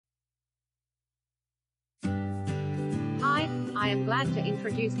I am glad to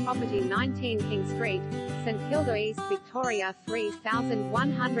introduce property 19 King Street, St Kilda East Victoria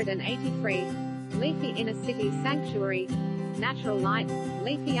 3183. Leafy inner city sanctuary. Natural light,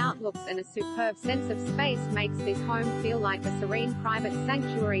 leafy outlooks and a superb sense of space makes this home feel like a serene private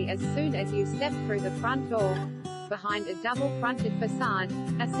sanctuary as soon as you step through the front door. Behind a double-fronted facade,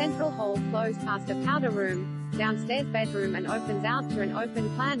 a central hall flows past a powder room, downstairs bedroom and opens out to an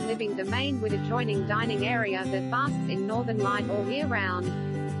open-plan living domain with adjoining dining area that basks in northern light all year round.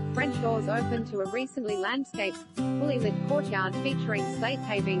 French doors open to a recently landscaped, fully lit courtyard featuring slate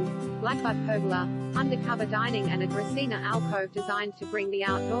paving, blackbutt pergola, undercover dining and a Dracaena alcove designed to bring the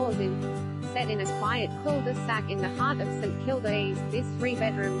outdoors in. Set in a quiet cul-de-sac in the heart of St Kilda East, this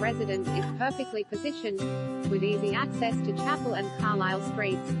 3-bedroom residence is perfectly positioned, with easy access to Chapel and Carlisle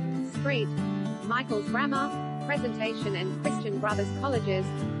Streets. Michael's Grammar, Presentation and Christian Brothers Colleges,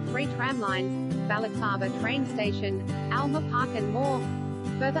 3 tram lines, Balaclava train station, Alma Park and more.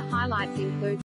 Further highlights include